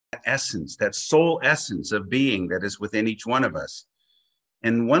essence, that soul essence of being that is within each one of us.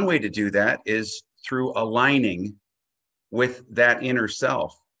 And one way to do that is through aligning with that inner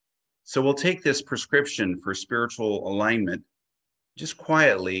self. So we'll take this prescription for spiritual alignment, just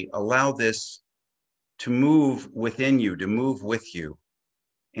quietly allow this to move within you, to move with you,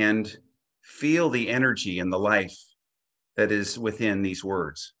 and feel the energy and the life that is within these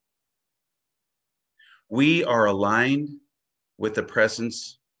words. We are aligned with the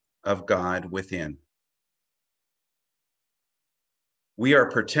presence of God within. We are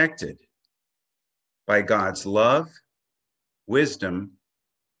protected by God's love, wisdom,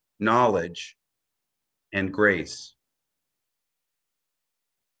 knowledge, and grace.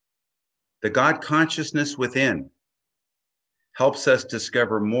 The God consciousness within helps us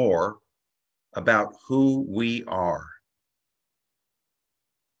discover more about who we are.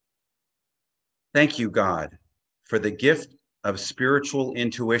 Thank you, God, for the gift of spiritual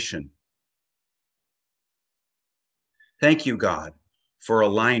intuition. Thank you, God, for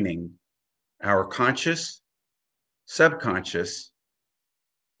aligning our conscious, subconscious,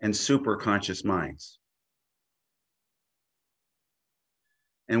 and superconscious minds.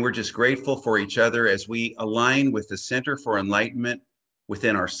 And we're just grateful for each other as we align with the Center for Enlightenment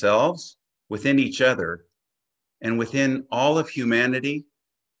within ourselves, within each other, and within all of humanity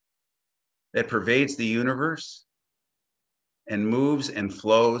that pervades the universe and moves and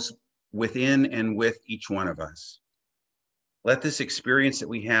flows within and with each one of us. Let this experience that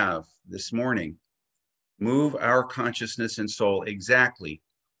we have this morning move our consciousness and soul exactly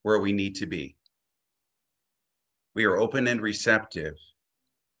where we need to be. We are open and receptive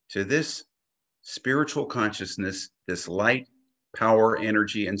to this spiritual consciousness, this light, power,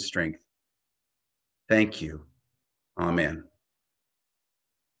 energy, and strength. Thank you. Amen.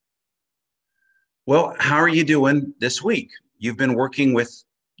 Well, how are you doing this week? You've been working with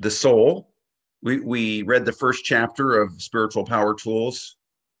the soul. We read the first chapter of Spiritual Power Tools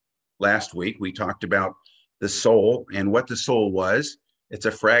last week. We talked about the soul and what the soul was. It's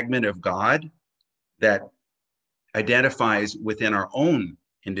a fragment of God that identifies within our own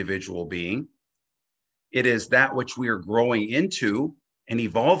individual being. It is that which we are growing into and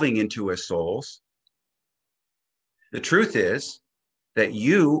evolving into as souls. The truth is that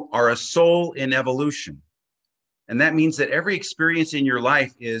you are a soul in evolution. And that means that every experience in your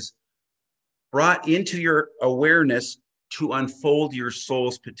life is brought into your awareness to unfold your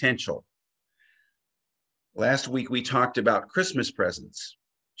soul's potential. Last week, we talked about Christmas presents.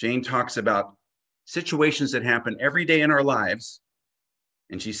 Jane talks about situations that happen every day in our lives.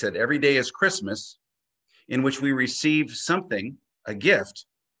 And she said, every day is Christmas, in which we receive something, a gift,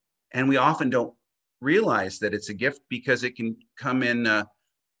 and we often don't realize that it's a gift because it can come in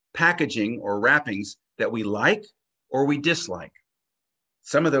packaging or wrappings that we like or we dislike.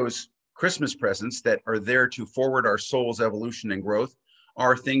 Some of those Christmas presents that are there to forward our soul's evolution and growth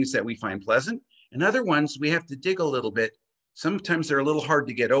are things that we find pleasant, and other ones we have to dig a little bit. Sometimes they're a little hard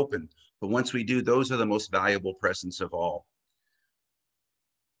to get open, but once we do, those are the most valuable presents of all.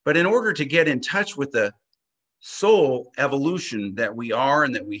 But in order to get in touch with the soul evolution that we are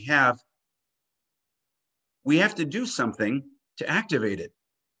and that we have to do something to activate it.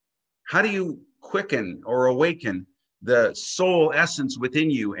 How do you quicken or awaken the soul essence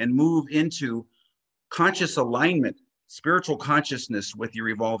within you and move into conscious alignment, spiritual consciousness with your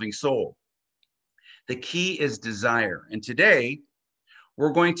evolving soul? The key is desire. And today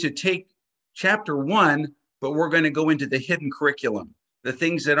we're going to take chapter 1, but we're going to go into the hidden curriculum, the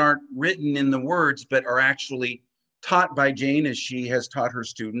things that aren't written in the words, but are actually taught by Jane as she has taught her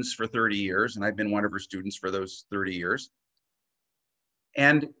students for 30 years. And I've been one of her students for those 30 years.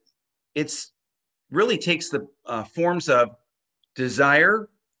 And it's really takes the forms of desire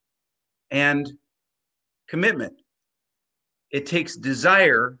and commitment. It takes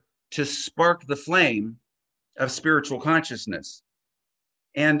desire to spark the flame of spiritual consciousness.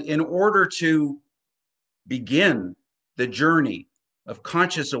 And in order to begin the journey of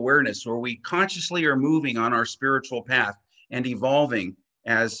conscious awareness, where we consciously are moving on our spiritual path and evolving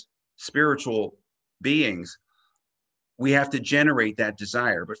as spiritual beings, we have to generate that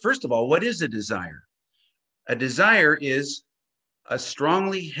desire. But first of all, what is a desire? A desire is a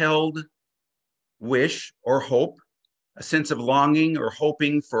strongly held wish or hope, a sense of longing or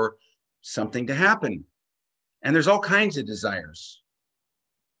hoping for something to happen. And there's all kinds of desires.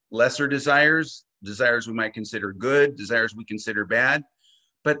 Lesser desires, desires we might consider good, desires we consider bad.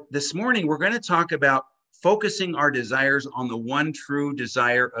 But this morning, we're going to talk about focusing our desires on the one true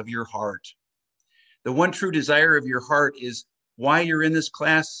desire of your heart. The one true desire of your heart is why you're in this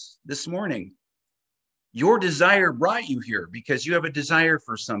class this morning. Your desire brought you here because you have a desire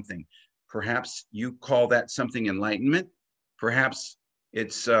for something. Perhaps you call that something enlightenment. Perhaps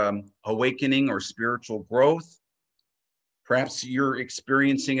it's awakening or spiritual growth. Perhaps you're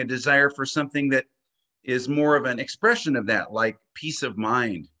experiencing a desire for something that is more of an expression of that, like peace of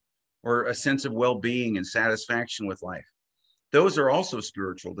mind or a sense of well-being and satisfaction with life. Those are also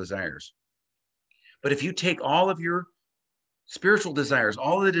spiritual desires. But if you take all of your spiritual desires,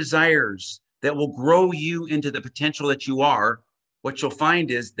 all the desires that will grow you into the potential that you are, what you'll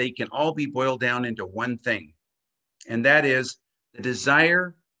find is they can all be boiled down into one thing. And that is the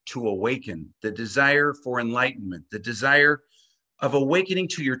desire to awaken, the desire for enlightenment, the desire of awakening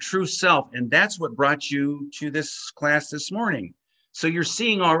to your true self. And that's what brought you to this class this morning. So you're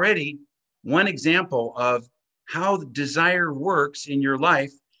seeing already one example of how the desire works in your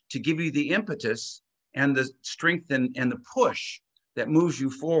life to give you the impetus and the strength and the push that moves you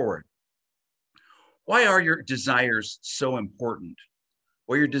forward. Why are your desires so important?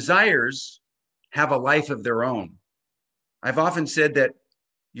 Well, your desires have a life of their own. I've often said that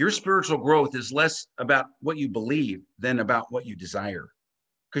your spiritual growth is less about what you believe than about what you desire.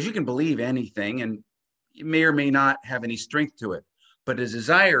 Because you can believe anything and you may or may not have any strength to it. But a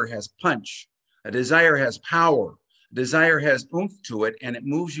desire has punch. A desire has power. A desire has oomph to it, and it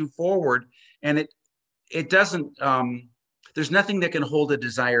moves you forward. And it doesn't, there's nothing that can hold a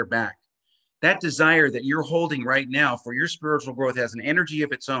desire back. That desire that you're holding right now for your spiritual growth has an energy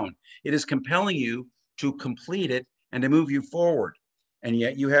of its own. It is compelling you to complete it and to move you forward. And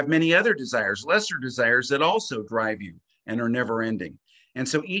yet you have many other desires, lesser desires that also drive you and are never ending. And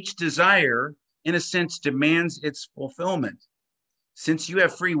so each desire, in a sense, demands its fulfillment. Since you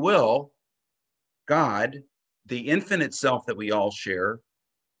have free will, God, the infinite self that we all share,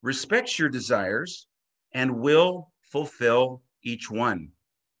 respects your desires and will fulfill each one.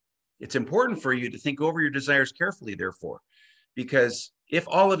 It's important for you to think over your desires carefully, therefore, because if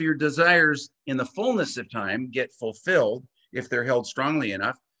all of your desires in the fullness of time get fulfilled, if they're held strongly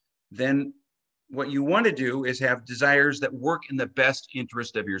enough, then what you want to do is have desires that work in the best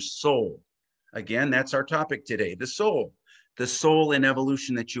interest of your soul. Again, that's our topic today, the soul in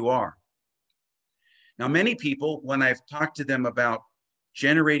evolution that you are. Now, many people, when I've talked to them about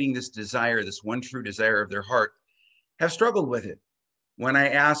generating this desire, this one true desire of their heart, have struggled with it. When I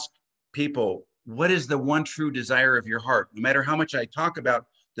ask people, what is the one true desire of your heart? No matter how much I talk about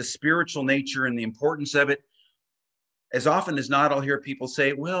the spiritual nature and the importance of it, as often as not, I'll hear people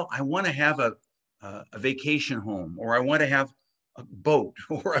say, well, I want to have a vacation home, or I want to have a boat,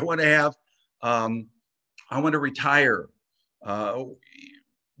 or I want to retire,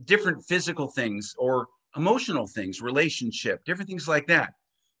 different physical things or emotional things, relationship, different things like that.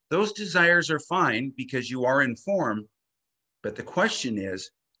 Those desires are fine because you are informed. But the question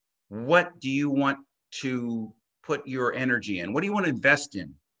is, what do you want to put your energy in? What do you want to invest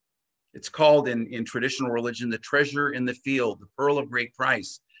in? It's called in traditional religion, the treasure in the field, the pearl of great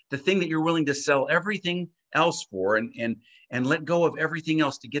price, the thing that you're willing to sell everything else for and let go of everything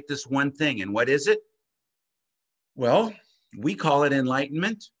else to get this one thing. And what is it? Well, we call it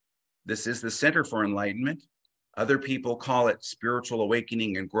enlightenment. This is the Center for Enlightenment. Other people call it spiritual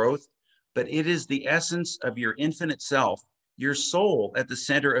awakening and growth, but it is the essence of your infinite self, your soul at the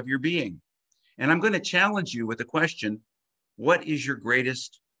center of your being. And I'm going to challenge you with the question, what is your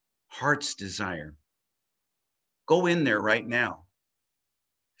greatest heart's desire? Go in there right now.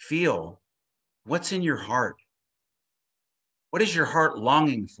 Feel what's in your heart. What is your heart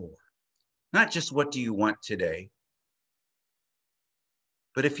longing for? Not just what do you want today,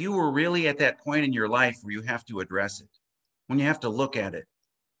 but if you were really at that point in your life where you have to address it, when you have to look at it,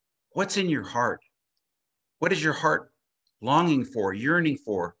 what's in your heart? What is your heart longing for, yearning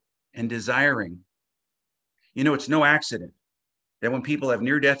for, and desiring? You know, it's no accident that when people have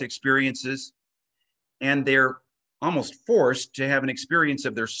near-death experiences and they're almost forced to have an experience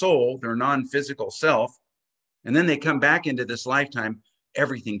of their soul, their non-physical self, and then they come back into this lifetime,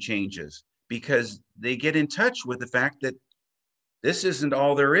 everything changes because they get in touch with the fact that this isn't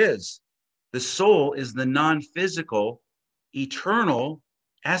all there is. The soul is the non-physical, eternal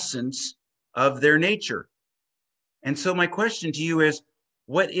essence of their nature. And so my question to you is,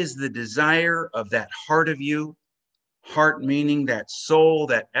 what is the desire of that heart of you? Heart meaning that soul,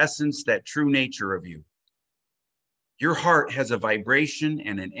 that essence, that true nature of you. Your heart has a vibration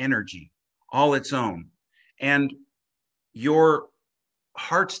and an energy all its own. And your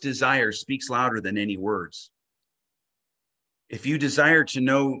heart's desire speaks louder than any words. If you desire to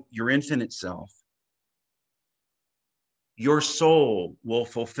know your infinite self, your soul will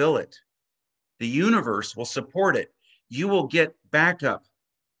fulfill it. The universe will support it. You will get backup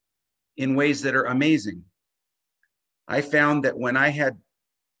in ways that are amazing. I found that when I had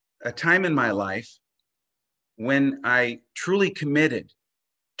a time in my life when I truly committed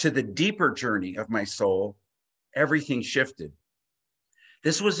to the deeper journey of my soul, everything shifted.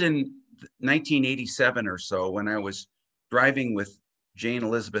 This was in 1987 or so when I was driving with Jane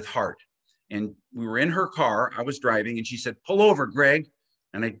Elizabeth Hart. And we were in her car. I was driving and she said, "Pull over, Greg."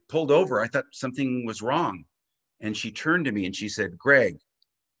 And I pulled over. I thought something was wrong. And she turned to me and she said, "Greg,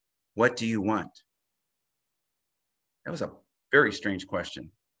 what do you want?" That was a very strange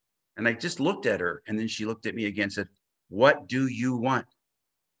question. And I just looked at her, and then she looked at me again and said, "What do you want?"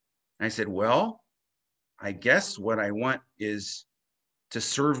 And I said, "Well, I guess what I want is to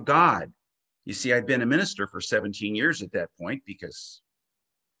serve God." You see, I'd been a minister for 17 years at that point because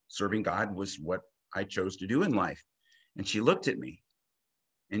serving God was what I chose to do in life. And she looked at me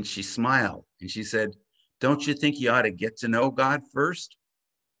and she smiled and she said, "Don't you think you ought to get to know God first?"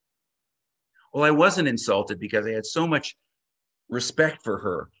 Well, I wasn't insulted because I had so much respect for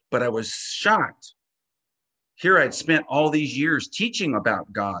her, but I was shocked. Here I'd spent all these years teaching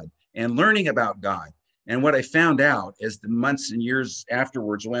about God and learning about God. And what I found out as the months and years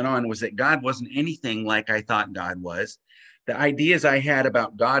afterwards went on was that God wasn't anything like I thought God was. The ideas I had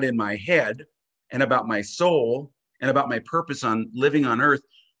about God in my head and about my soul and about my purpose on living on earth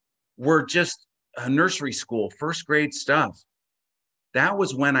were just a nursery school, first grade stuff. That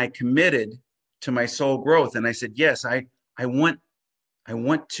was when I committed to my soul growth. And I said, yes, I want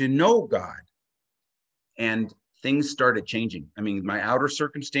to know God. And things started changing. I mean, my outer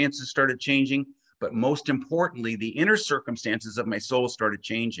circumstances started changing, but most importantly, the inner circumstances of my soul started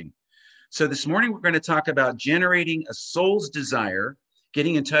changing. So this morning, we're going to talk about generating a soul's desire,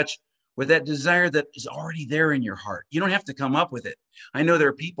 getting in touch with that desire that is already there in your heart. You don't have to come up with it. I know there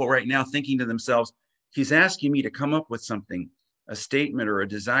are people right now thinking to themselves, he's asking me to come up with something, a statement or a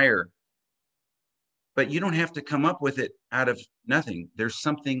desire. But you don't have to come up with it out of nothing. There's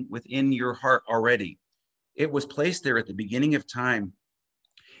something within your heart already. It was placed there at the beginning of time.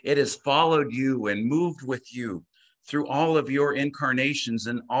 It has followed you and moved with you through all of your incarnations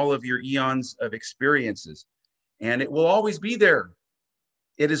and all of your eons of experiences. And it will always be there.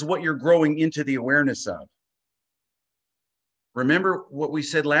 It is what you're growing into the awareness of. Remember what we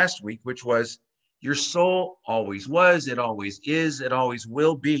said last week, which was your soul always was, it always is, it always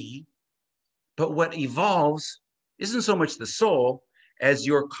will be. But what evolves isn't so much the soul as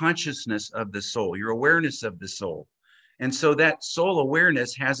your consciousness of the soul, your awareness of the soul. And so that soul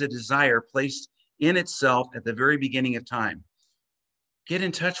awareness has a desire placed in itself at the very beginning of time. Get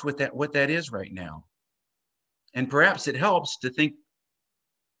in touch with that, what that is right now. And perhaps it helps to think,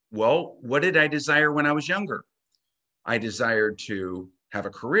 well, what did I desire when I was younger? I desired to have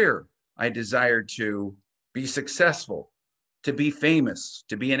a career. I desired to be successful, to be famous,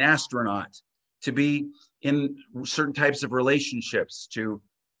 to be an astronaut, to be in certain types of relationships, to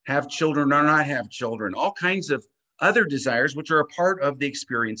have children or not have children, all kinds of other desires, which are a part of the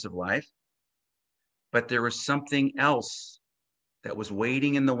experience of life. But there was something else that was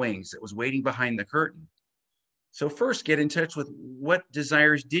waiting in the wings, that was waiting behind the curtain. So first, get in touch with what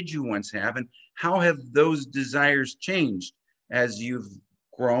desires did you once have, and how have those desires changed as you've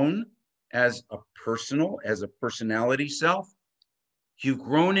grown as a personality self? You've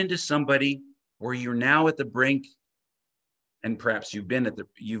grown into somebody where you're now at the brink, and perhaps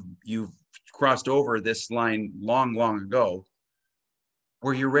you've crossed over this line long, long ago,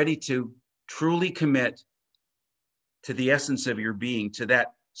 where you're ready to truly commit to the essence of your being, to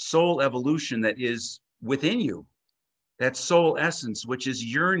that soul evolution that is within you, that soul essence, which is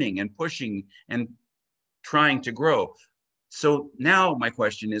yearning and pushing and trying to grow. So now my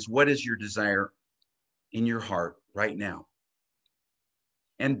question is, what is your desire in your heart right now?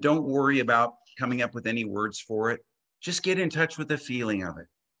 And don't worry about coming up with any words for it. Just get in touch with the feeling of it.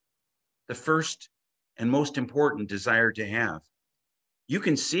 The first and most important desire to have. You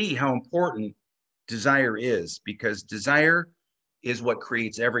can see how important desire is, because desire is what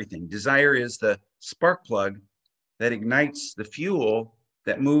creates everything. Desire is the spark plug that ignites the fuel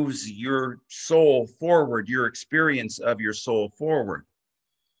that moves your soul forward, your experience of your soul forward.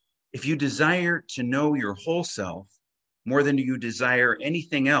 If you desire to know your whole self more than you desire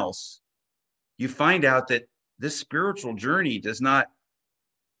anything else, you find out that this spiritual journey is not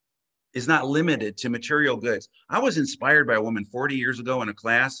limited to material goods. I was inspired by a woman 40 years ago in a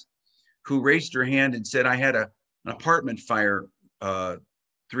class who raised her hand and said, I had an apartment fire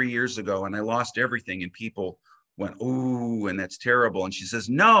 3 years ago and I lost everything. And people went, ooh, and that's terrible. And she says,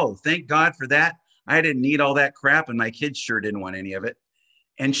 no, thank God for that. I didn't need all that crap, and my kids sure didn't want any of it.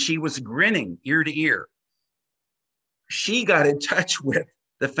 And she was grinning ear to ear. She got in touch with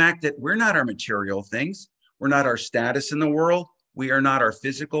The fact that we're not our material things, we're not our status in the world, we are not our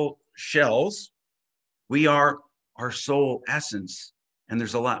physical shells, we are our soul essence. And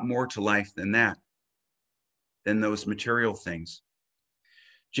there's a lot more to life than that, than those material things.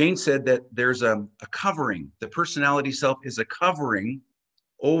 Jane said that there's a covering. The personality self is a covering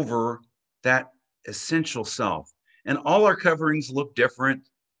over that essential self. And all our coverings look different.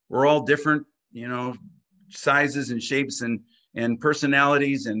 We're all different, sizes and shapes and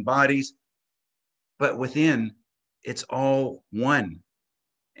personalities and bodies. But within, it's all one.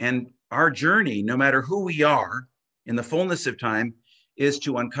 And our journey, no matter who we are in the fullness of time, is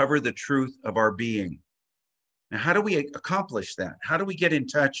to uncover the truth of our being. Now, how do we accomplish that? How do we get in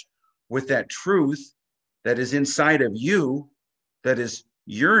touch with that truth that is inside of you, that is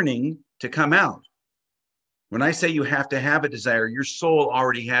yearning to come out? When I say you have to have a desire, your soul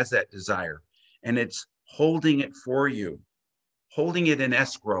already has that desire, and it's holding it for you, holding it in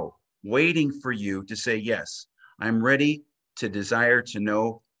escrow, waiting for you to say, yes, I'm ready to desire to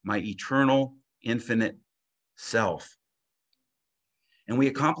know my eternal, infinite self. And we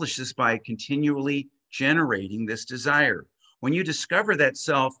accomplish this by continually generating this desire. When you discover that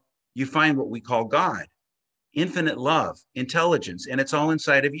self, you find what we call God, infinite love, intelligence, and it's all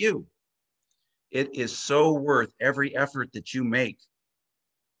inside of you. It is so worth every effort that you make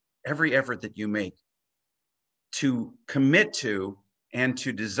to commit to and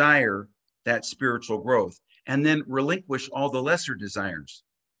to desire that spiritual growth, and then relinquish all the lesser desires.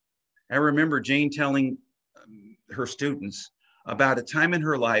 I remember Jane telling her students about a time in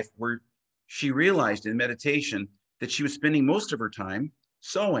her life where she realized in meditation that she was spending most of her time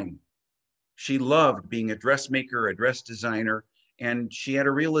sewing. She loved being a dressmaker, a dress designer, and she had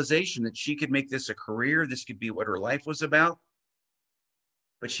a realization that she could make this a career. This could be what her life was about.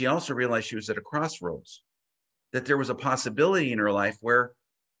 But she also realized she was at a crossroads, that there was a possibility in her life where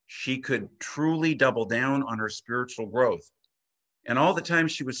she could truly double down on her spiritual growth. And all the time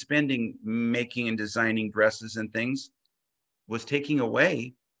she was spending making and designing dresses and things was taking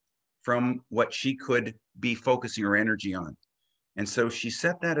away from what she could be focusing her energy on. And so she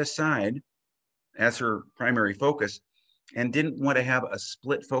set that aside as her primary focus and didn't want to have a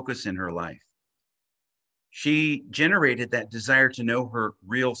split focus in her life. She generated that desire to know her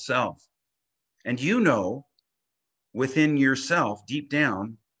real self. And within yourself, deep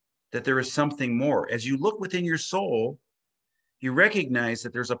down, that there is something more. As you look within your soul, you recognize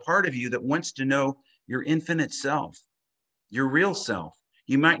that there's a part of you that wants to know your infinite self, your real self.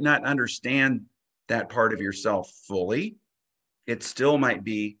 You might not understand that part of yourself fully. It still might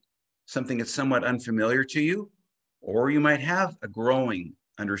be something that's somewhat unfamiliar to you, or you might have a growing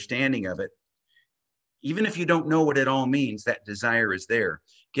understanding of it. Even if you don't know what it all means, that desire is there.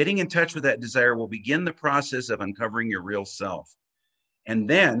 Getting in touch with that desire will begin the process of uncovering your real self. And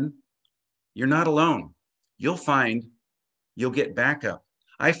then you're not alone. You'll find you'll get back up.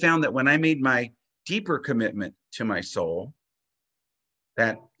 I found that when I made my deeper commitment to my soul,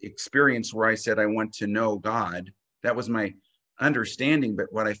 that experience where I said I want to know God, that was my understanding.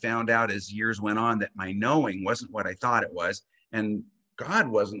 But what I found out as years went on, that my knowing wasn't what I thought it was, and God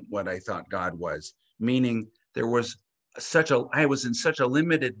wasn't what I thought God was, meaning I was in such a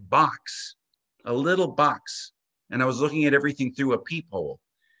limited box, a little box, and I was looking at everything through a peephole.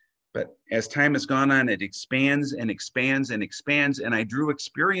 But as time has gone on, it expands and expands and expands, and I drew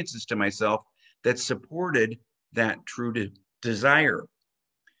experiences to myself that supported that true desire.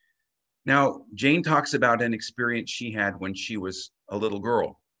 Now, Jane talks about an experience she had when she was a little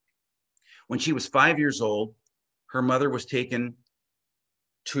girl. When she was 5 years old, her mother was taken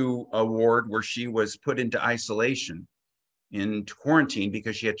to a ward where she was put into isolation, into quarantine,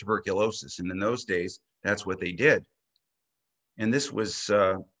 because she had tuberculosis. And in those days, that's what they did. And this was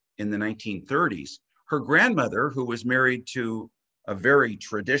in the 1930s. Her grandmother, who was married to a very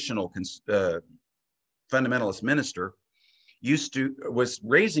traditional fundamentalist minister, was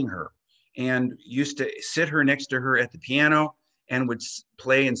raising her and used to sit her next to her at the piano and would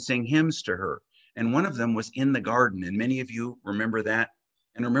play and sing hymns to her. And one of them was In the Garden. And many of you remember that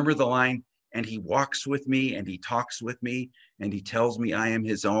and remember the line, and he walks with me and he talks with me and he tells me I am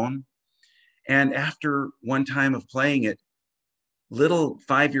his own. And after one time of playing it, little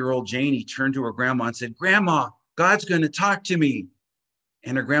 5-year-old Janie turned to her grandma and said, "Grandma, God's going to talk to me."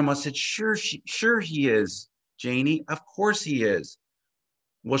 And her grandma said, sure he is, Janie. Of course he is.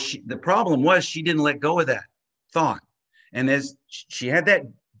 Well, the problem was she didn't let go of that thought. And as she had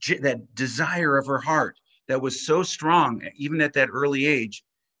that desire of her heart that was so strong, even at that early age,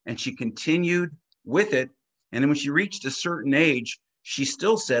 and she continued with it. And then when she reached a certain age, she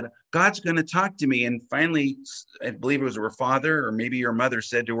still said, God's going to talk to me. And finally, I believe it was her father or maybe her mother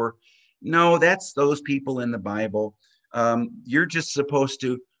said to her, no, that's those people in the Bible. You're just supposed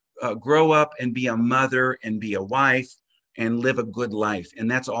to grow up and be a mother and be a wife and live a good life. And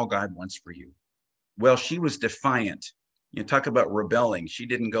that's all God wants for you. Well, she was defiant. You talk about rebelling. She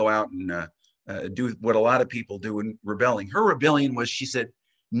didn't go out and do what a lot of people do in rebelling. Her rebellion was, she said,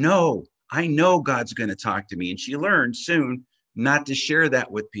 no, I know God's going to talk to me. And she learned soon not to share that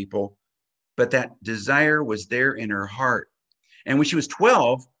with people, but that desire was there in her heart. And when she was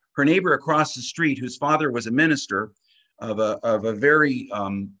 12, her neighbor across the street, whose father was a minister of a very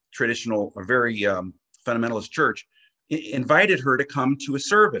traditional, a very fundamentalist church, invited her to come to a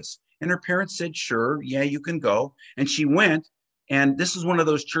service. And her parents said, sure, yeah, you can go. And she went. And this is one of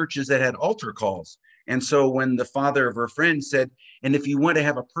those churches that had altar calls. And so when the father of her friend said, and if you want to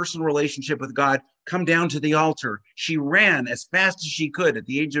have a personal relationship with God, come down to the altar. She ran as fast as she could at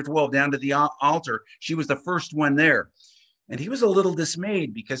the age of 12 down to the altar. She was the first one there. And he was a little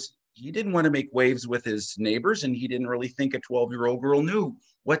dismayed because he didn't want to make waves with his neighbors. And he didn't really think a 12-year-old girl knew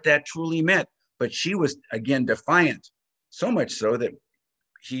what that truly meant. But she was, again, defiant, so much so that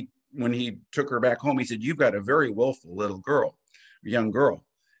when he took her back home, he said, you've got a very willful little girl, young girl.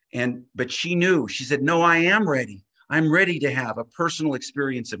 But she knew, she said, no, I am ready. I'm ready to have a personal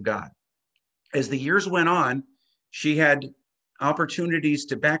experience of God. As the years went on, she had opportunities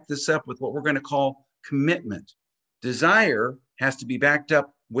to back this up with what we're going to call commitment. Desire has to be backed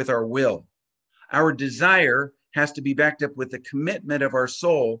up with our will. Our desire has to be backed up with the commitment of our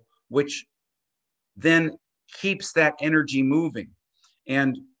soul, which then keeps that energy moving.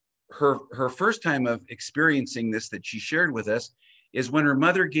 And her first time of experiencing this that she shared with us is when her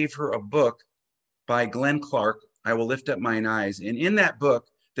mother gave her a book by Glenn Clark, I Will Lift Up Mine Eyes. And in that book,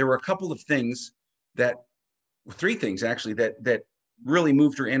 there were a couple of things three things actually, that really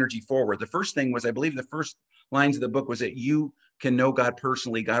moved her energy forward. The first thing was, I believe the first lines of the book was that you can know God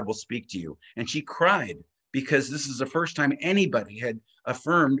personally, God will speak to you. And she cried because this is the first time anybody had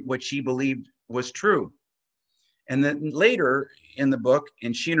affirmed what she believed was true. And then later in the book,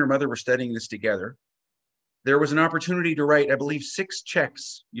 and she and her mother were studying this together, there was an opportunity to write, I believe, 6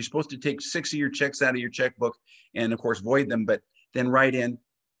 checks. You're supposed to take 6 of your checks out of your checkbook and, of course, void them, but then write in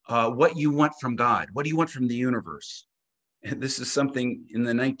what you want from God. What do you want from the universe? And this is something in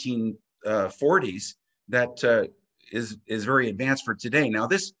the 1940s that is very advanced for today. Now,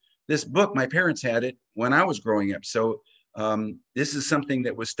 this book, my parents had it when I was growing up. So this is something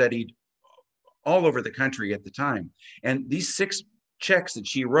that was studied all over the country at the time. And these 6 checks that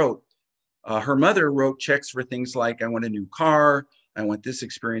she wrote, her mother wrote checks for things like, I want a new car, I want this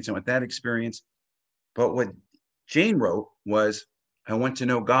experience, I want that experience. But what Jane wrote was, I want to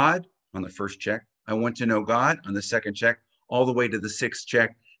know God on the first check. I want to know God on the second check, all the way to the 6th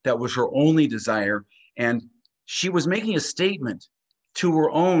check. That was her only desire. And she was making a statement to her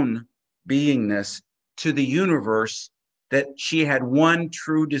own beingness, to the universe, that she had one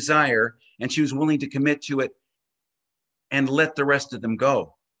true desire and she was willing to commit to it and let the rest of them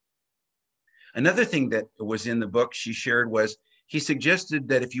go. Another thing that was in the book she shared was, he suggested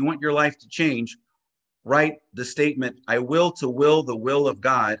that if you want your life to change, write the statement, I will to will the will of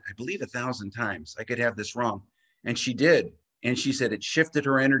God, I believe 1,000 times. I could have this wrong. And she did. And she said it shifted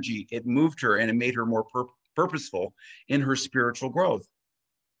her energy, it moved her, and it made her more purposeful in her spiritual growth.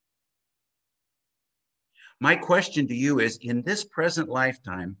 My question to you is, in this present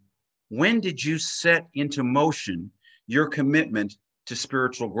lifetime, when did you set into motion your commitment to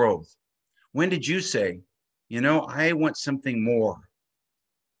spiritual growth? When did you say, I want something more?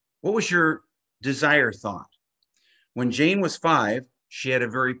 What was your desire thought? When Jane was 5, she had a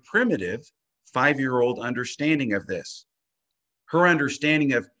very primitive 5-year-old understanding of this. Her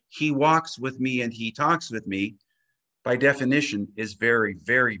understanding of he walks with me and he talks with me, by definition, is very,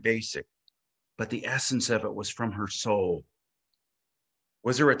 very basic. But the essence of it was from her soul.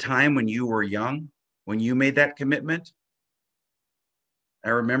 Was there a time when you were young, when you made that commitment? I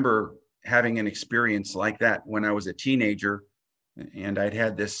remember having an experience like that when I was a teenager, and I'd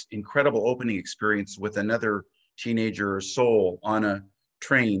had this incredible opening experience with another teenager soul on a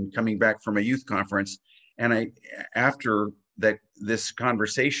train coming back from a youth conference. And after this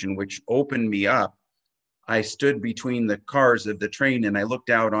conversation, which opened me up, I stood between the cars of the train and I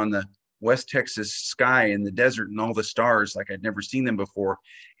looked out on the West Texas sky and the desert and all the stars like I'd never seen them before.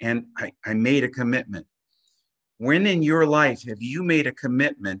 And I made a commitment. When in your life have you made a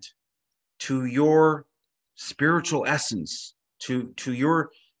commitment to your spiritual essence, to your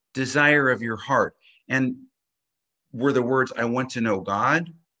desire of your heart? And were the words, I want to know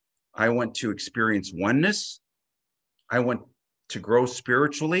God, I want to experience oneness, I want to grow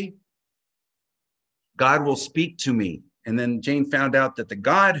spiritually, God will speak to me. And then Jane found out that the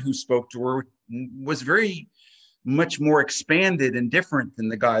God who spoke to her was very much more expanded and different than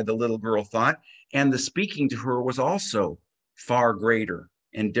the God the little girl thought. And the speaking to her was also far greater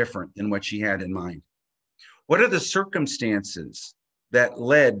and different than what she had in mind. What are the circumstances that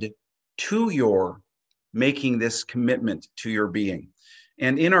led to your making this commitment to your being?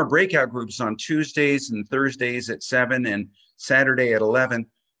 And in our breakout groups on Tuesdays and Thursdays at 7 and Saturday at 11,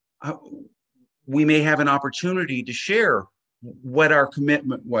 we may have an opportunity to share what our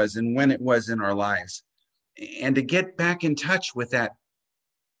commitment was and when it was in our lives, and to get back in touch with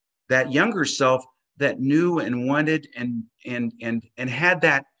that younger self that knew and wanted and had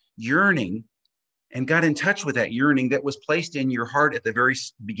that yearning, and got in touch with that yearning that was placed in your heart at the very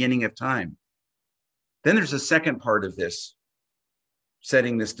beginning of time. Then there's a second part of this,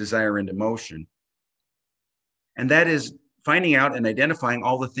 setting this desire into motion. And that is finding out and identifying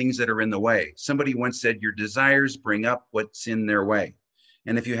all the things that are in the way. Somebody once said, your desires bring up what's in their way.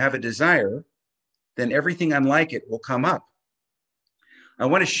 And if you have a desire, then everything unlike it will come up. I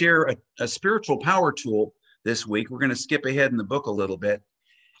want to share a spiritual power tool this week. We're going to skip ahead in the book a little bit.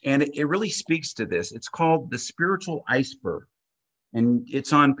 And it really speaks to this. It's called the spiritual iceberg. And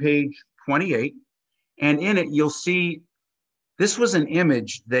it's on page 28. And in it, you'll see this was an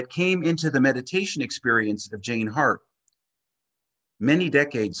image that came into the meditation experience of Jane Hart many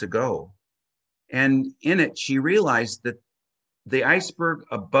decades ago. And in it, she realized that the iceberg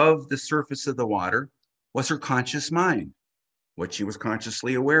above the surface of the water was her conscious mind, what she was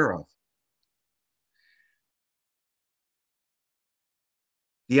consciously aware of.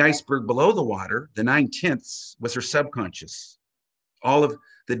 The iceberg below the water, the 9/10, was her subconscious. All of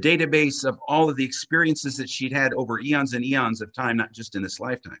the database of all of the experiences that she'd had over eons and eons of time, not just in this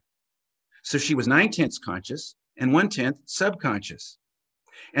lifetime. So she was 9/10 conscious and 1/10 subconscious.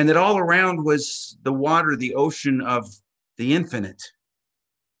 And that all around was the water, the ocean of the infinite.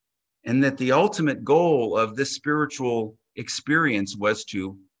 And that the ultimate goal of this spiritual experience was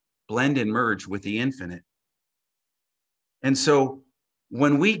to blend and merge with the infinite. And so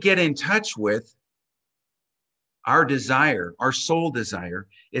when we get in touch with our desire, our soul desire,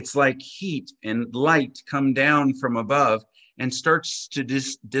 it's like heat and light come down from above and starts to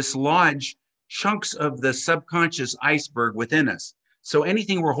dislodge chunks of the subconscious iceberg within us. So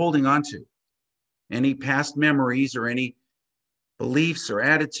anything we're holding on to, any past memories or any beliefs or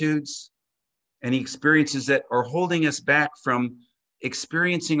attitudes, any experiences that are holding us back from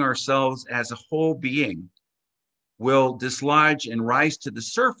experiencing ourselves as a whole being, will dislodge and rise to the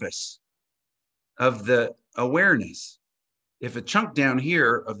surface of the awareness. If a chunk down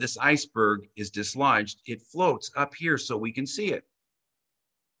here of this iceberg is dislodged, it floats up here so we can see it.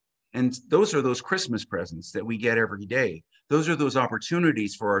 And those are those Christmas presents that we get every day. Those are those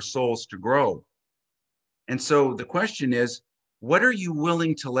opportunities for our souls to grow. And so the question is, what are you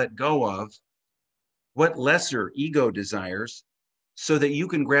willing to let go of? What lesser ego desires, so that you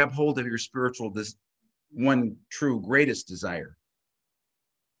can grab hold of your spiritual one true greatest desire?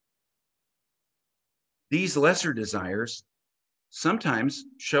 These lesser desires sometimes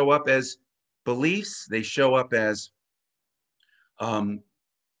show up as beliefs. They show up as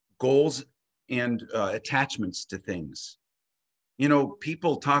goals and attachments to things. You know,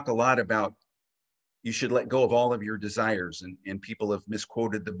 people talk a lot about you should let go of all of your desires. And people have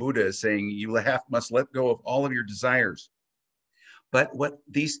misquoted the Buddha as saying you must let go of all of your desires. But what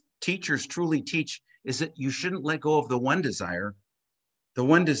these teachers truly teach is that you shouldn't let go of the one desire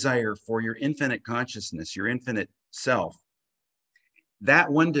for your infinite consciousness, your infinite self.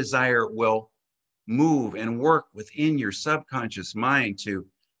 That one desire will move and work within your subconscious mind to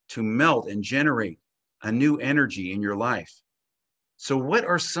melt and generate a new energy in your life. So what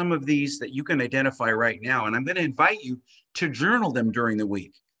are some of these that you can identify right now? And I'm going to invite you to journal them during the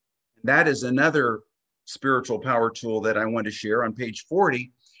week. That is another spiritual power tool that I want to share on page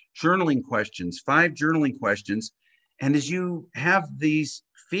 40, journaling questions, 5 journaling questions. And as you have these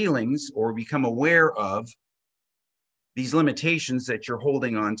feelings or become aware of these limitations that you're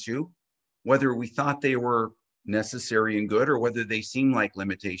holding on to, whether we thought they were necessary and good or whether they seem like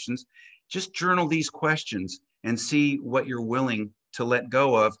limitations, just journal these questions and see what you're willing to let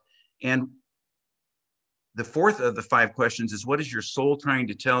go of. And the fourth of the 5 questions is, what is your soul trying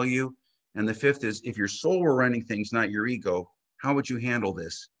to tell you? And the fifth is, if your soul were running things, not your ego, how would you handle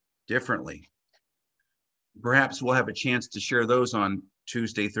this differently? Perhaps we'll have a chance to share those on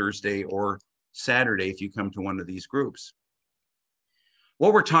Tuesday, Thursday, or Saturday if you come to one of these groups.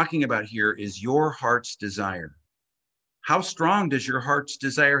 What we're talking about here is your heart's desire. How strong does your heart's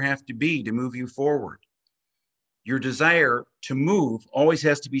desire have to be to move you forward? your desire to move always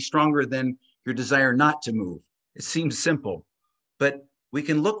has to be stronger than your desire not to move. It seems simple, but we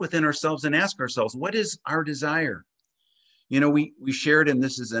can look within ourselves and ask ourselves, what is our desire? You know, we shared, and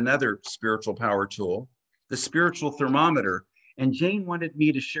this is another spiritual power tool, the spiritual thermometer. And Jane wanted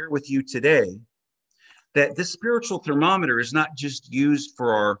me to share with you today that this spiritual thermometer is not just used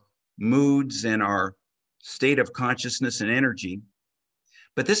for our moods and our state of consciousness and energy,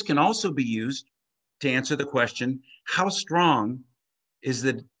 but this can also be used to answer the question, how strong is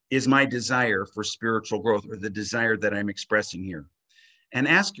my desire for spiritual growth, or the desire that I'm expressing here? And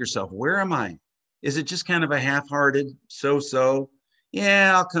ask yourself, where am I? Is it just kind of a half-hearted, so-so?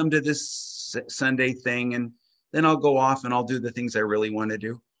 Yeah, I'll come to this Sunday thing and then I'll go off and I'll do the things I really want to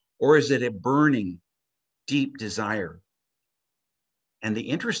do. Or is it a burning, deep desire? And the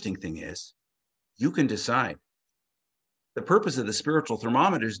interesting thing is, you can decide. The purpose of the spiritual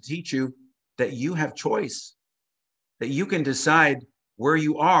thermometer is to teach you that you have choice, that you can decide where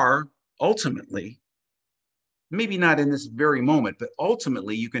you are ultimately. Maybe not in this very moment, but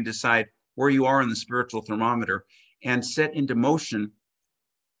ultimately you can decide where you are in the spiritual thermometer and set into motion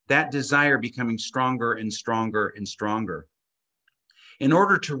that desire becoming stronger and stronger and stronger. In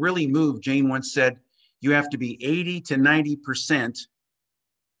order to really move, Jane once said, you have to be 80 to 90%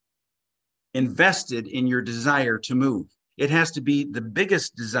 invested in your desire to move. It has to be the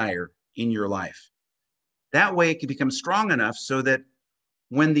biggest desire in your life. That way it can become strong enough so that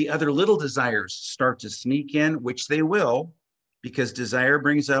when the other little desires start to sneak in, which they will, because desire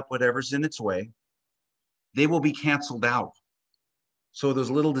brings up whatever's in its way, they will be canceled out. So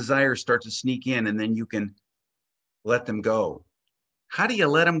those little desires start to sneak in, and then you can let them go. How do you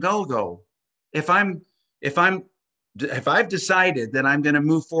let them go, though? If I've decided that I'm going to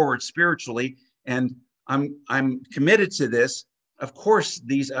move forward spiritually and I'm committed to this, of course,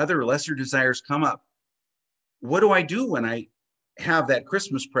 these other lesser desires come up. What do I do when I have that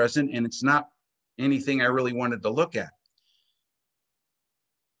Christmas present and it's not anything I really wanted to look at?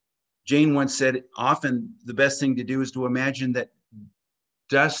 Jane once said, often the best thing to do is to imagine that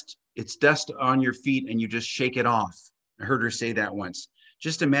it's dust on your feet and you just shake it off. I heard her say that once.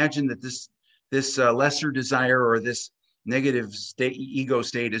 Just imagine that this lesser desire or this negative ego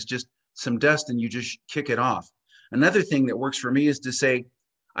state is just some dust and you just kick it off. Another thing that works for me is to say,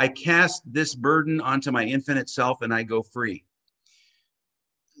 I cast this burden onto my infinite self and I go free.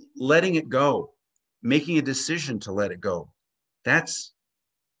 Letting it go, making a decision to let it go. That's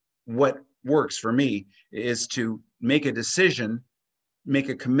what works for me, is to make a decision, make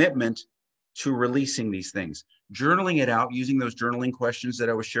a commitment to releasing these things. Journaling it out, using those journaling questions that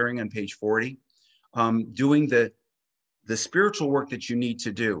I was sharing on page 40, doing the spiritual work that you need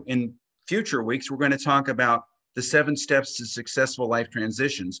to do. In future weeks, we're going to talk about the 7 steps to successful life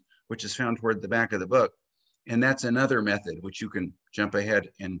transitions, which is found toward the back of the book. And that's another method which you can jump ahead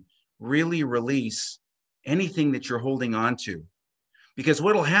and really release anything that you're holding on to. Because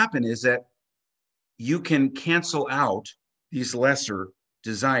what will happen is that you can cancel out these lesser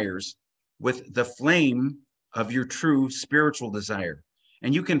desires with the flame of your true spiritual desire.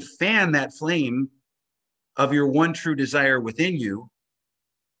 And you can fan that flame of your one true desire within you,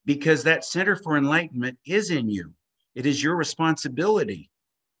 because that center for enlightenment is in you. It is your responsibility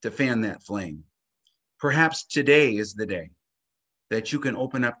to fan that flame. Perhaps today is the day that you can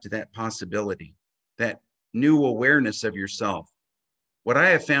open up to that possibility, that new awareness of yourself. What I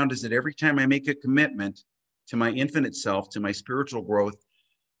have found is that every time I make a commitment to my infinite self, to my spiritual growth,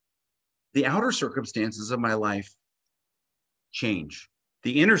 the outer circumstances of my life change.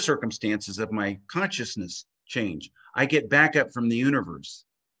 The inner circumstances of my consciousness change. I get back up from the universe.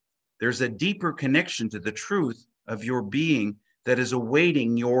 There's a deeper connection to the truth of your being that is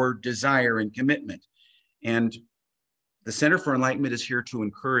awaiting your desire and commitment. And the Center for Enlightenment is here to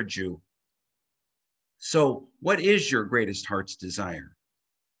encourage you. So what is your greatest heart's desire?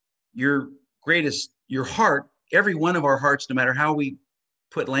 Your heart, every one of our hearts, no matter how we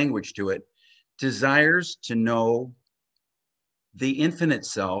put language to it, desires to know the infinite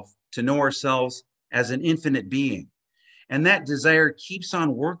self, to know ourselves as an infinite being. And that desire keeps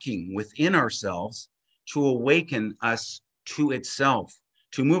on working within ourselves to awaken us to itself,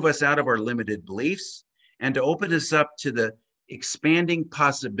 to move us out of our limited beliefs, and to open us up to the expanding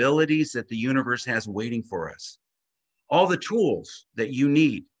possibilities that the universe has waiting for us. All the tools that you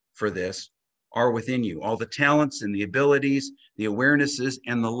need for this are within you. All the talents and the abilities, the awarenesses,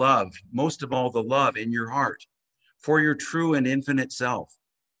 and the love, most of all, the love in your heart for your true and infinite self.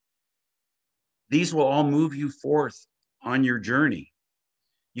 These will all move you forth on your journey.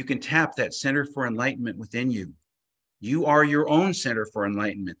 You can tap that center for enlightenment within you. You are your own center for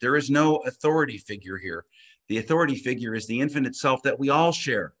enlightenment. There is no authority figure here. The authority figure is the infinite self that we all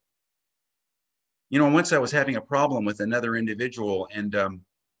share. You know, once I was having a problem with another individual, and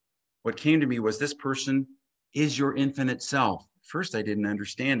what came to me was, this person is your infinite self. First, I didn't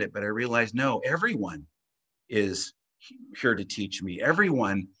understand it, but I realized, no, everyone is here to teach me.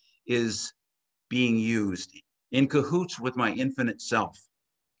 Everyone is being used in cahoots with my infinite self.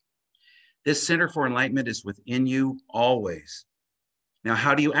 This Center for Enlightenment is within you always. Now,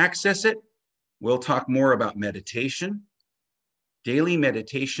 how do you access it? We'll talk more about meditation, daily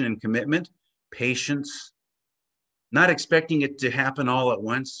meditation and commitment, patience, not expecting it to happen all at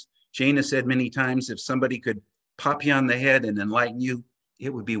once. Jane has said many times, if somebody could pop you on the head and enlighten you,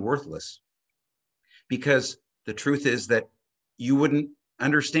 it would be worthless. Because the truth is that you wouldn't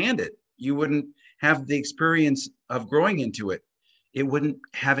understand it. You wouldn't have the experience of growing into it. It wouldn't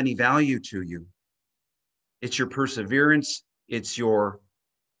have any value to you. It's your perseverance. It's your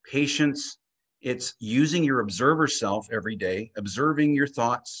patience. It's using your observer self every day, observing your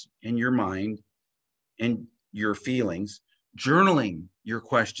thoughts and your mind and your feelings, journaling your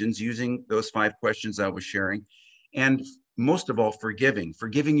questions using those 5 questions I was sharing, and most of all,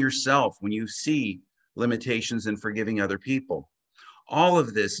 forgiving yourself when you see limitations and forgiving other people. All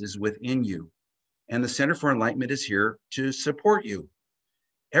of this is within you, and the Center for Enlightenment is here to support you.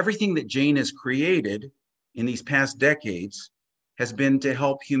 Everything that Jane has created in these past decades has been to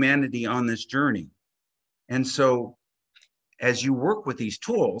help humanity on this journey. And so as you work with these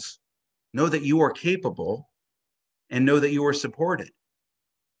tools, know that you are capable and know that you are supported.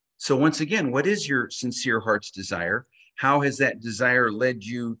 So once again, what is your sincere heart's desire? How has that desire led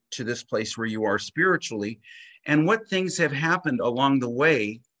you to this place where you are spiritually? And what things have happened along the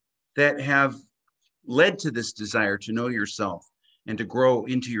way that have led to this desire to know yourself and to grow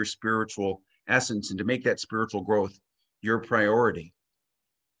into your spiritual essence and to make that spiritual growth your priority?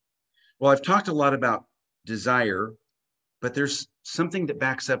 Well, I've talked a lot about desire, but there's something that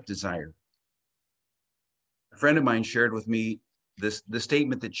backs up desire. A friend of mine shared with me the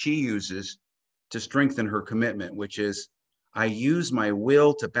statement that she uses to strengthen her commitment, which is, I use my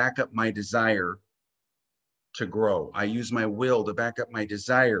will to back up my desire to grow. I use my will to back up my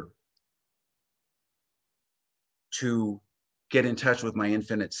desire to get in touch with my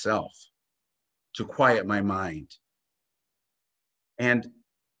infinite self, to quiet my mind. And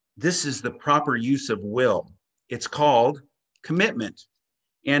this is the proper use of will. It's called commitment.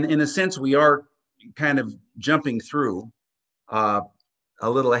 And in a sense, we are kind of jumping through a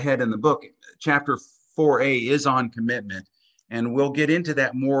little ahead in the book. Chapter 4A is on commitment, and we'll get into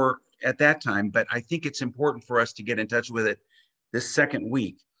that more at that time. But I think it's important for us to get in touch with it this second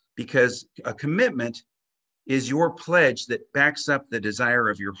week, because a commitment is your pledge that backs up the desire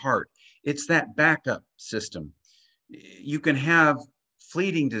of your heart. It's that backup system. You can have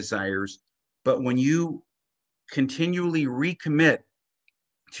fleeting desires, but when you continually recommit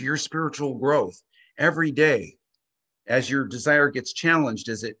to your spiritual growth every day, as your desire gets challenged,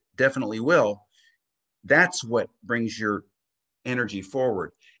 as it definitely will, that's what brings your energy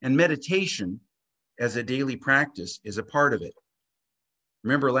forward. And meditation as a daily practice is a part of it.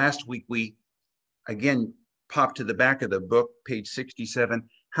 Remember last week, we again popped to the back of the book, page 67,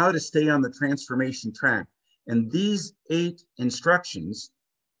 how to stay on the transformation track. And these 8 instructions,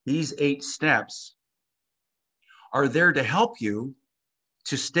 these 8 steps are there to help you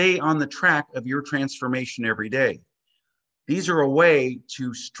to stay on the track of your transformation every day. These are a way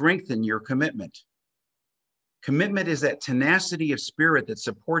to strengthen your commitment. Commitment is that tenacity of spirit that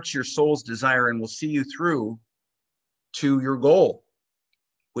supports your soul's desire and will see you through to your goal,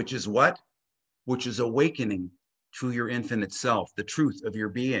 which is what? Which is awakening to your infinite self, the truth of your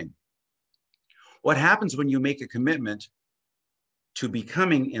being. What happens when you make a commitment to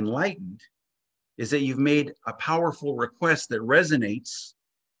becoming enlightened is that you've made a powerful request that resonates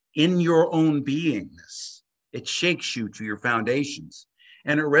in your own beingness. It shakes you to your foundations,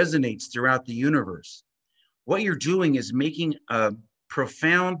 and it resonates throughout the universe. What you're doing is making a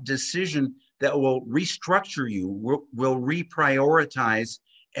profound decision that will restructure you, will reprioritize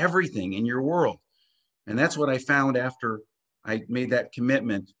everything in your world. And that's what I found after I made that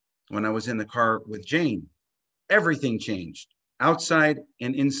commitment when I was in the car with Jane. Everything changed, outside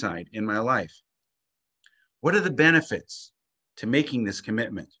and inside in my life. What are the benefits to making this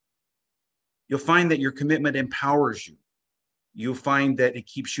commitment? You'll find that your commitment empowers you. You'll find that it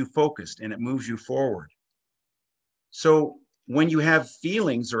keeps you focused and it moves you forward. So when you have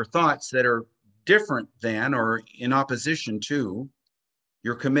feelings or thoughts that are different than or in opposition to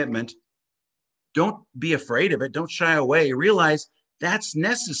your commitment, don't be afraid of it. Don't shy away. Realize that's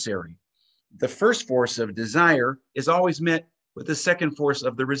necessary. The first force of desire is always met with the second force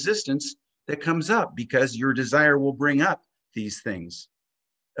of the resistance that comes up, because your desire will bring up these things.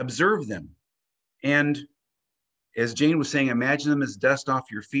 Observe them. And as Jane was saying, imagine them as dust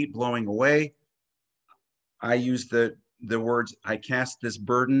off your feet blowing away. I use the words, I cast this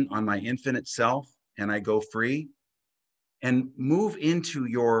burden on my infinite self and I go free, and move into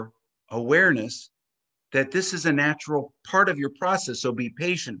your awareness that this is a natural part of your process. So be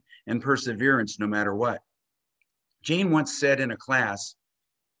patient and perseverance no matter what. Jane once said in a class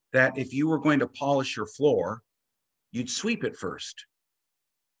that if you were going to polish your floor, you'd sweep it first.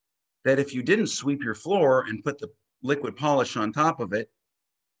 That if you didn't sweep your floor and put the liquid polish on top of it,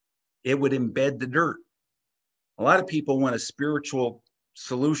 it would embed the dirt. A lot of people want a spiritual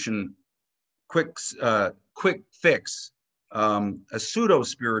solution, quick fix, a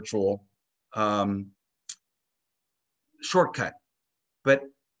pseudo-spiritual shortcut. But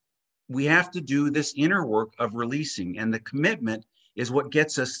we have to do this inner work of releasing, and the commitment is what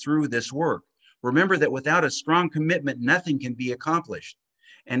gets us through this work. Remember that without a strong commitment, nothing can be accomplished.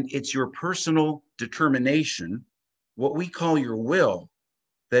 And it's your personal determination, what we call your will,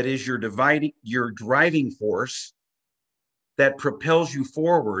 that is your driving force that propels you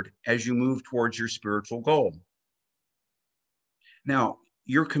forward as you move towards your spiritual goal. Now,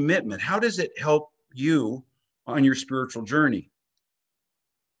 your commitment, how does it help you on your spiritual journey?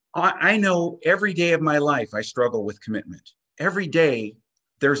 I know every day of my life I struggle with commitment. Every day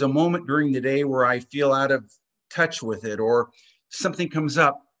there's a moment during the day where I feel out of touch with it, or something comes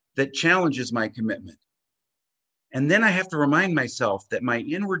up that challenges my commitment. And then I have to remind myself that my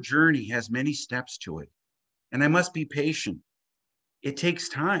inward journey has many steps to it, and I must be patient. It takes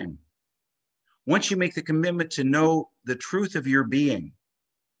time. Once you make the commitment to know the truth of your being,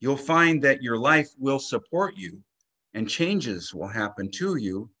 you'll find that your life will support you and changes will happen to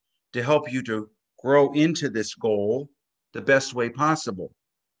you to help you to grow into this goal the best way possible.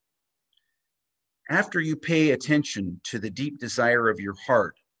 After you pay attention to the deep desire of your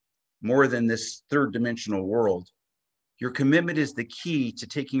heart, more than this third dimensional world, your commitment is the key to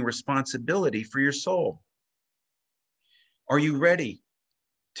taking responsibility for your soul. Are you ready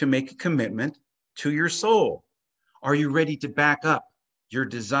to make a commitment to your soul? Are you ready to back up your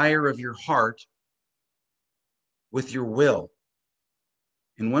desire of your heart with your will?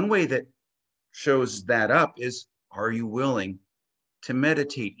 And one way that shows that up is, are you willing to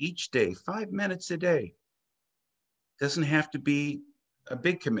meditate each day, 5 minutes a day? Doesn't have to be a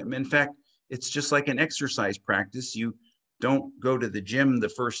big commitment. In fact, it's just like an exercise practice. You don't go to the gym the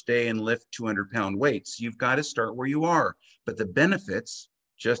first day and lift 200-pound weights. You've got to start where you are. But the benefits,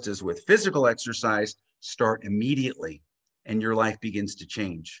 just as with physical exercise, start immediately, and your life begins to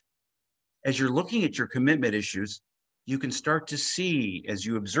change. As you're looking at your commitment issues, you can start to see, as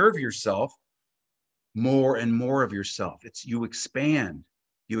you observe yourself, more and more of yourself. You expand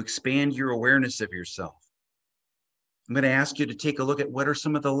your awareness of yourself. I'm going to ask you to take a look at what are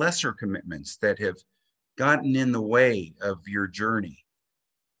some of the lesser commitments that have gotten in the way of your journey,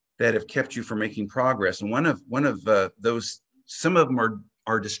 that have kept you from making progress. And one of those, some of them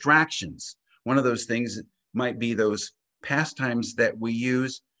are distractions. One of those things might be those pastimes that we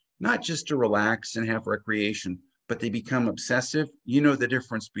use not just to relax and have recreation, but they become obsessive. You know the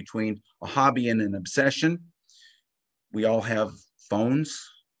difference between a hobby and an obsession. We all have phones,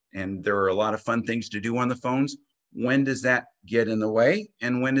 and there are a lot of fun things to do on the phones. When does that get in the way?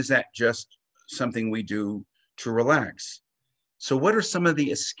 And when is that just something we do to relax? So what are some of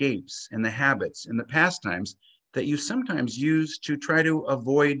the escapes and the habits and the pastimes that you sometimes use to try to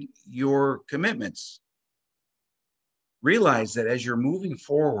avoid your commitments? Realize that as you're moving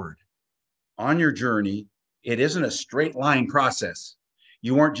forward on your journey, it isn't a straight line process.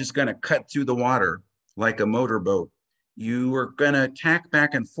 You aren't just going to cut through the water like a motorboat. You are going to tack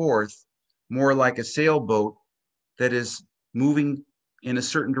back and forth more like a sailboat that is moving in a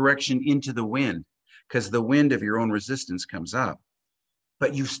certain direction into the wind, because the wind of your own resistance comes up.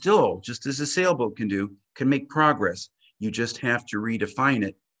 But you still, just as a sailboat can do, can make progress. You just have to redefine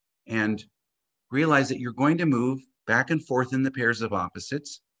it and realize that you're going to move back and forth in the pairs of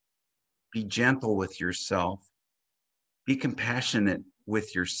opposites. Be gentle with yourself. Be compassionate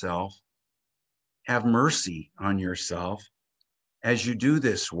with yourself. Have mercy on yourself. As you do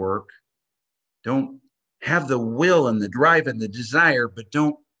this work, don't have the will and the drive and the desire, but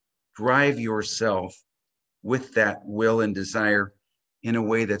don't drive yourself with that will and desire in a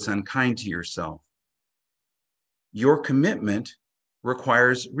way that's unkind to yourself. Your commitment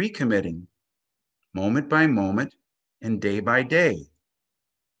requires recommitting moment by moment and day by day.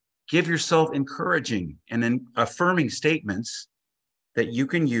 Give yourself encouraging and affirming statements that you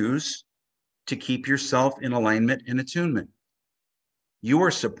can use to keep yourself in alignment and attunement. You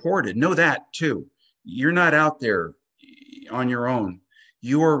are supported. Know that too. You're not out there on your own.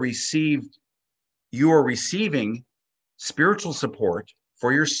 You are receiving spiritual support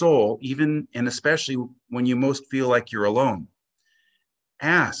for your soul, even and especially when you most feel like you're alone.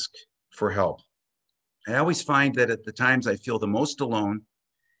 Ask for help. I always find that at the times I feel the most alone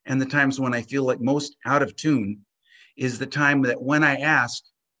and the times when I feel like most out of tune is the time that when I ask,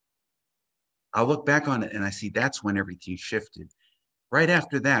 I'll look back on it and I see that's when everything shifted. Right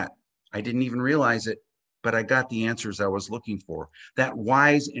after that, I didn't even realize it, but I got the answers I was looking for. That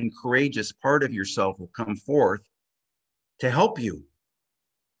wise and courageous part of yourself will come forth to help you.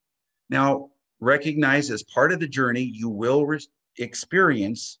 Now, recognize as part of the journey, you will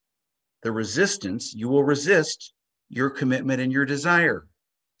experience the resistance. You will resist your commitment and your desire.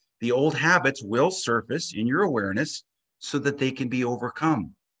 The old habits will surface in your awareness so that they can be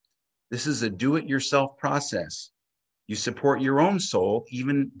overcome. This is a do-it-yourself process. You support your own soul,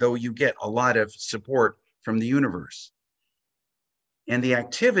 even though you get a lot of support from the universe. And the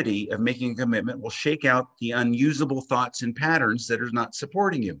activity of making a commitment will shake out the unusable thoughts and patterns that are not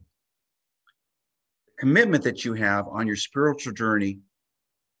supporting you. The commitment that you have on your spiritual journey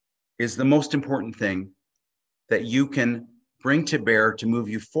is the most important thing that you can bring to bear to move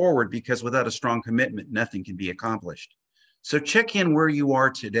you forward, because without a strong commitment, nothing can be accomplished. So check in where you are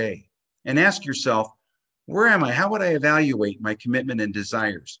today and ask yourself, where am I? How would I evaluate my commitment and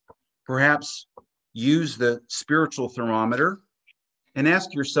desires? Perhaps use the spiritual thermometer and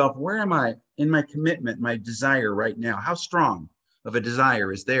ask yourself, where am I in my commitment, my desire right now? How strong of a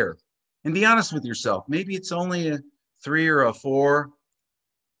desire is there? And be honest with yourself. Maybe it's only a 3 or a 4,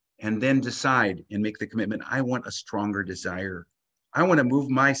 and then decide and make the commitment. I want a stronger desire. I want to move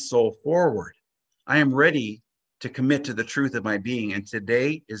my soul forward. I am ready to commit to the truth of my being, and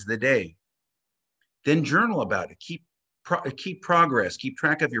today is the day. Then journal about it. Keep progress. Keep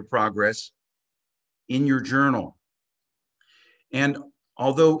track of your progress in your journal. And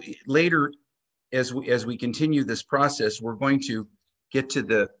although later, as we continue this process, we're going to get to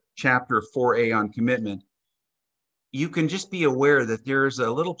the chapter 4A on commitment, you can just be aware that there's a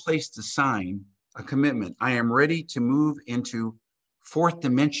little place to sign a commitment. I am ready to move into fourth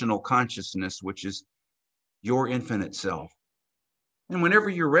dimensional consciousness, which is your infinite self. And whenever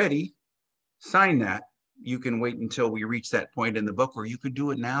you're ready, sign that. You can wait until we reach that point in the book, or you could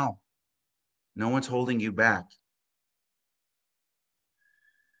do it now. No one's holding you back.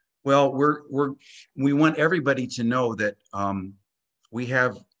 Well, we want everybody to know that we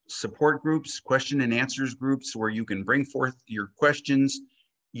have support groups, question and answers groups, where you can bring forth your questions.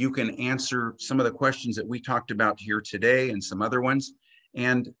 You can answer some of the questions that we talked about here today and some other ones,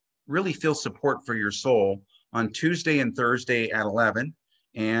 and really feel support for your soul on Tuesday and Thursday at 11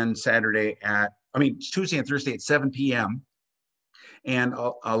 and Tuesday and Thursday at 7 p.m. and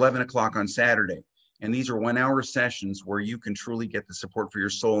 11 o'clock on Saturday. And these are 1-hour sessions where you can truly get the support for your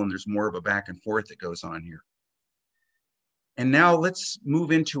soul, and there's more of a back and forth that goes on here. And now let's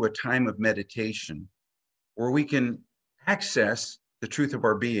move into a time of meditation where we can access the truth of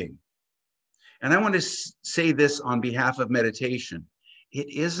our being. And I want to say this on behalf of meditation. It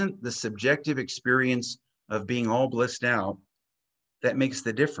isn't the subjective experience of being all blissed out that makes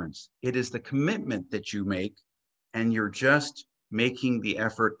the difference. It is the commitment that you make, and you're just making the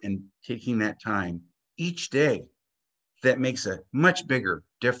effort and taking that time each day that makes a much bigger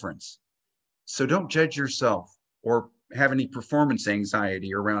difference. So don't judge yourself or have any performance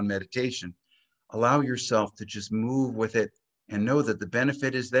anxiety around meditation. Allow yourself to just move with it and know that the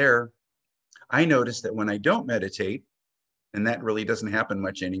benefit is there. I notice that when I don't meditate, and that really doesn't happen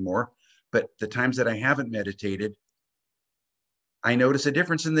much anymore, but the times that I haven't meditated, I notice a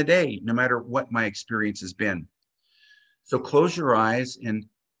difference in the day, no matter what my experience has been. So close your eyes and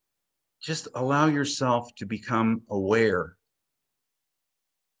just allow yourself to become aware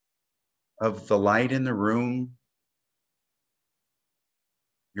of the light in the room,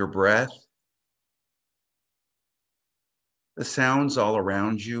 your breath, the sounds all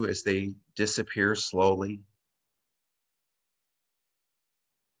around you as they disappear slowly.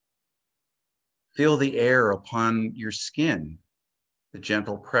 Feel the air upon your skin, the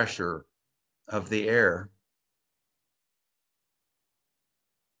gentle pressure of the air.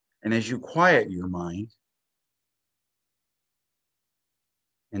 And as you quiet your mind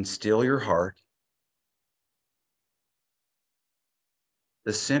and still your heart,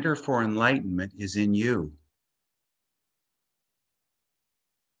 the center for enlightenment is in you.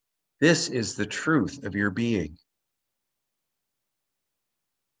 This is the truth of your being.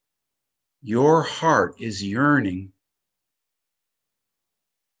 Your heart is yearning.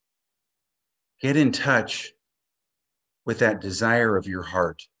 Get in touch with that desire of your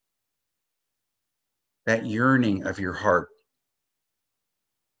heart, that yearning of your heart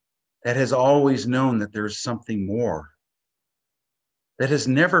that has always known that there's something more, that has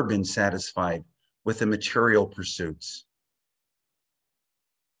never been satisfied with the material pursuits,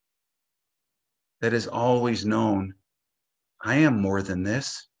 that has always known, I am more than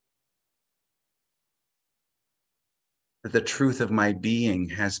this, that the truth of my being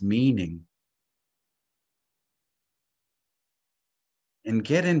has meaning. And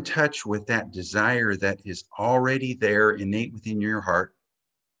get in touch with that desire that is already there, innate within your heart.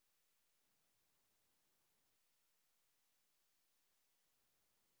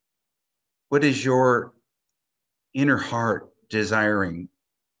 What is your inner heart desiring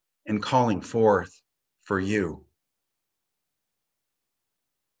and calling forth for you?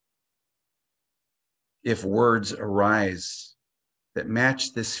 If words arise that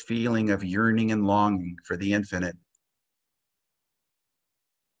match this feeling of yearning and longing for the infinite,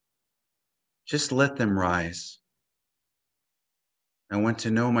 just let them rise. I want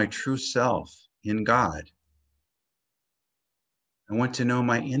to know my true self in God. I want to know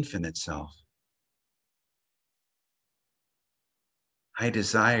my infinite self. I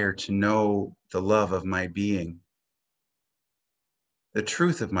desire to know the love of my being, the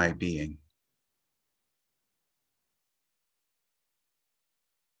truth of my being.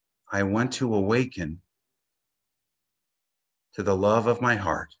 I want to awaken to the love of my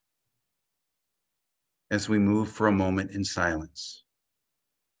heart as we move for a moment in silence.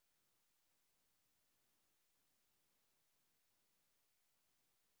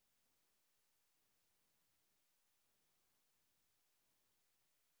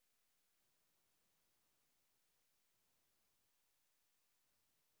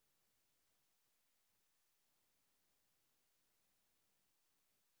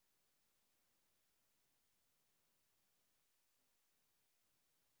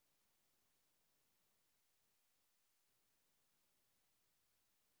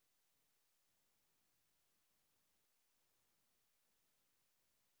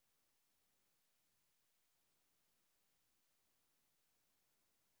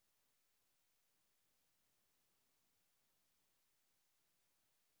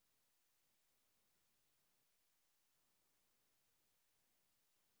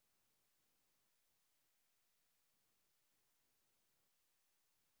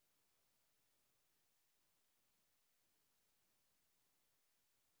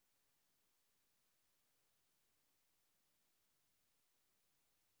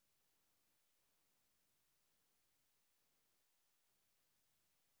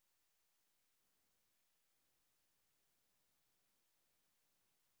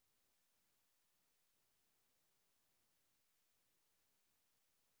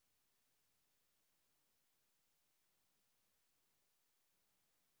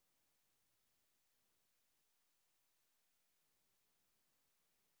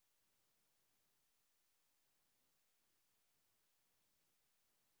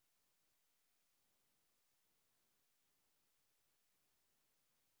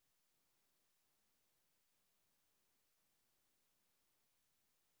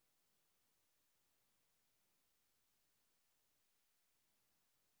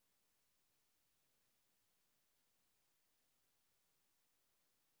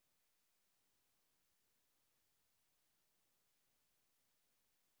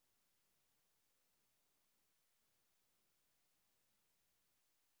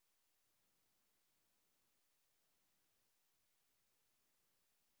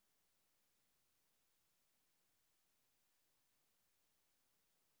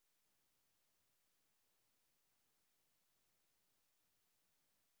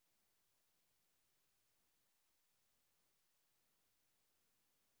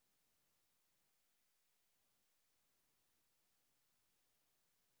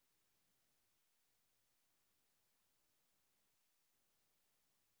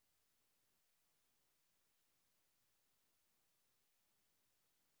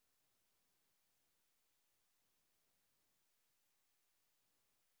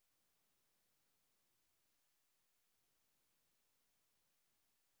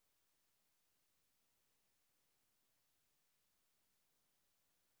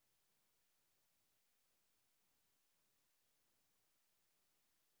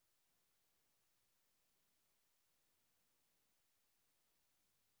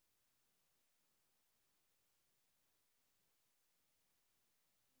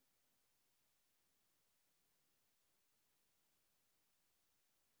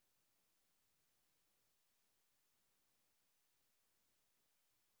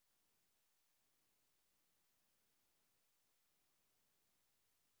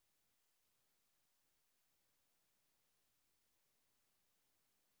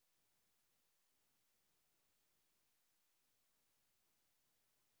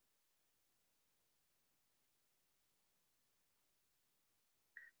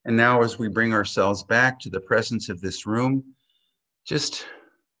 And now as we bring ourselves back to the presence of this room, just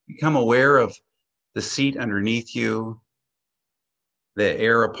become aware of the seat underneath you, the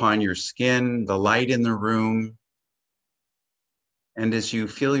air upon your skin, the light in the room. And as you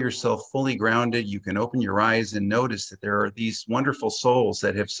feel yourself fully grounded, you can open your eyes and notice that there are these wonderful souls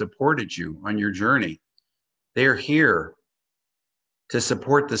that have supported you on your journey. They're here to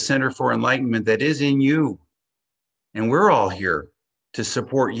support the Center for Enlightenment that is in you. And we're all here to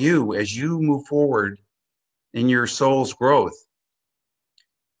support you as you move forward in your soul's growth.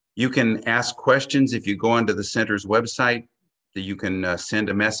 You can ask questions if you go onto the center's website, that you can send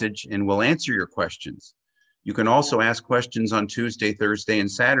a message and we'll answer your questions. You can also ask questions on Tuesday, Thursday,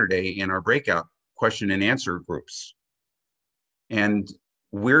 and Saturday in our breakout question and answer groups. And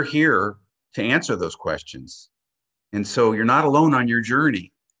we're here to answer those questions. And so you're not alone on your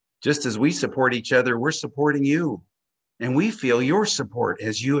journey. Just as we support each other, we're supporting you. And we feel your support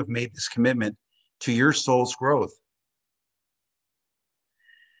as you have made this commitment to your soul's growth.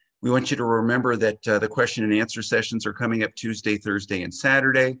 We want you to remember that the question and answer sessions are coming up Tuesday, Thursday, and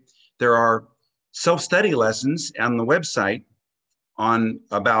Saturday. There are self-study lessons on the website on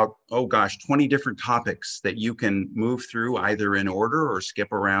about, 20 different topics that you can move through either in order or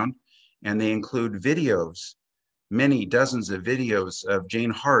skip around. And they include videos, many dozens of videos of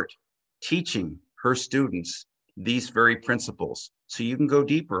Jane Hart teaching her students these very principles, so you can go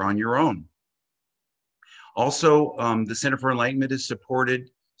deeper on your own. Also, the Center for Enlightenment is supported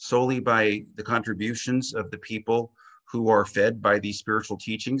solely by the contributions of the people who are fed by these spiritual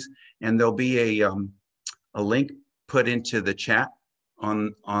teachings. And there'll be a link put into the chat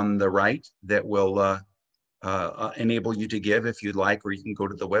on the right that will enable you to give if you'd like, or you can go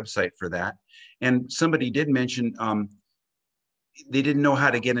to the website for that. And somebody did mention they didn't know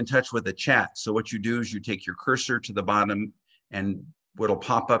how to get in touch with the chat. So what you do is you take your cursor to the bottom, and what'll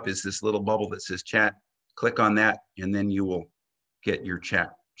pop up is this little bubble that says chat. Click on that, and then you will get your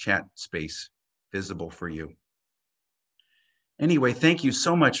chat space visible for you. Anyway, thank you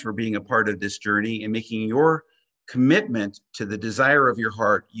so much for being a part of this journey and making your commitment to the desire of your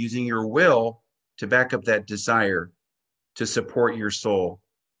heart, using your will to back up that desire to support your soul.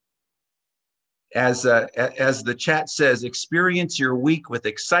 As the chat says, experience your week with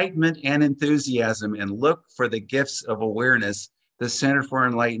excitement and enthusiasm and look for the gifts of awareness. The Center for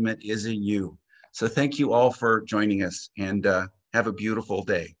Enlightenment is in you. So thank you all for joining us, and have a beautiful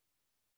day.